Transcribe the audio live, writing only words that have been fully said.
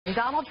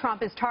Donald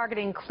Trump is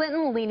targeting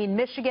Clinton-leaning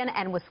Michigan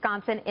and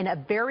Wisconsin in a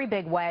very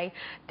big way.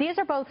 These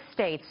are both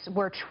states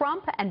where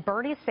Trump and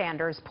Bernie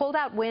Sanders pulled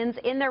out wins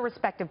in their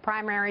respective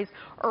primaries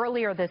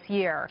earlier this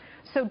year.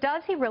 So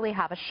does he really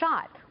have a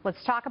shot?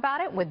 Let's talk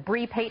about it with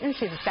Bree Payton.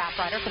 She's a staff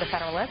writer for The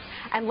Federalist,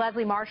 and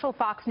Leslie Marshall,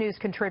 Fox News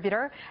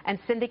contributor and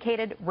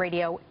syndicated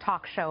radio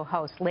talk show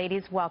host.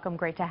 Ladies, welcome.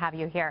 Great to have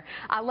you here.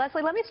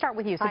 Leslie, let me start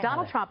with you. So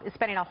Donald Trump is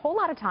spending a whole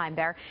lot of time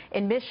there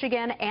in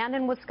Michigan and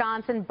in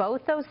Wisconsin.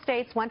 Both those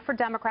states went for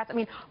Democrats. I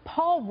mean,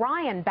 Paul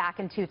Ryan back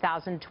in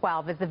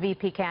 2012 as the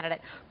VP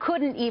candidate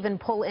couldn't even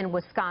pull in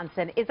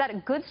Wisconsin. Is that a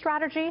good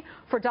strategy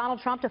for Donald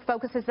Trump to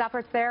focus his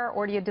efforts there,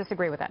 or do you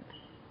disagree with it?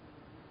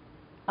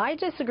 I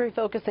disagree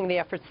focusing the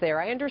efforts there.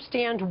 I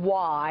understand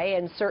why,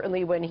 and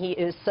certainly when he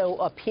is so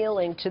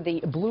appealing to the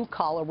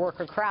blue-collar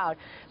worker crowd.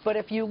 But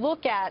if you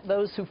look at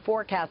those who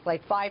forecast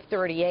like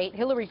 538,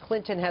 Hillary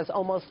Clinton has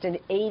almost an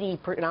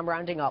 80%, and I'm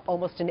rounding up,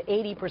 almost an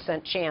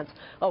 80% chance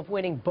of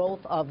winning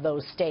both of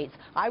those states.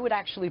 I would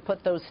actually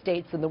put those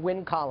states in the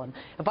win column.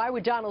 If I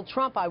were Donald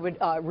Trump, I would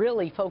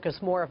really focus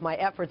more of my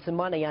efforts and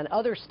money on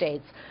other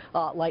states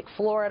like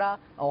Florida,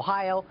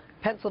 Ohio,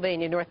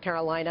 Pennsylvania, North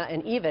Carolina,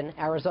 and even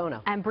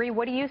Arizona. And Bree,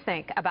 what do you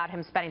think about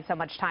him spending so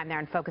much time there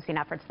and focusing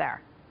efforts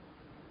there?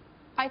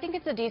 I think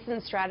it's a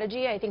decent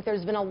strategy. I think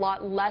there's been a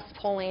lot less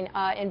polling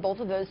in both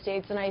of those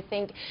states, and I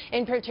think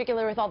in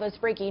particular with all this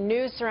breaking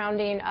news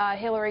surrounding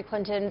Hillary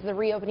Clinton's, the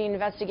reopening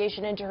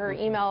investigation into her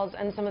emails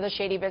and some of the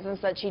shady business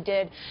that she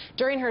did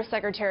during her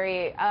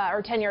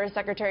tenure as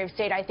Secretary of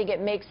State, I think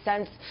it makes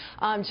sense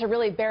to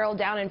really barrel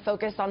down and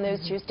focus on those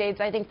two states.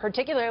 I think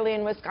particularly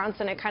in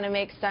Wisconsin, it kind of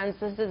makes sense.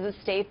 This is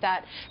a state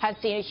that has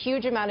seen a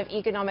huge amount of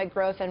economic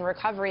growth and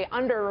recovery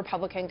under a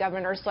Republican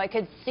governor, so I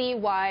could see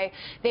why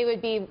they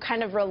would be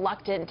kind of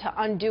reluctant to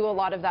undo a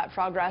lot of that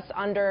progress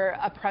under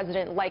a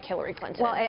president like Hillary Clinton. Well,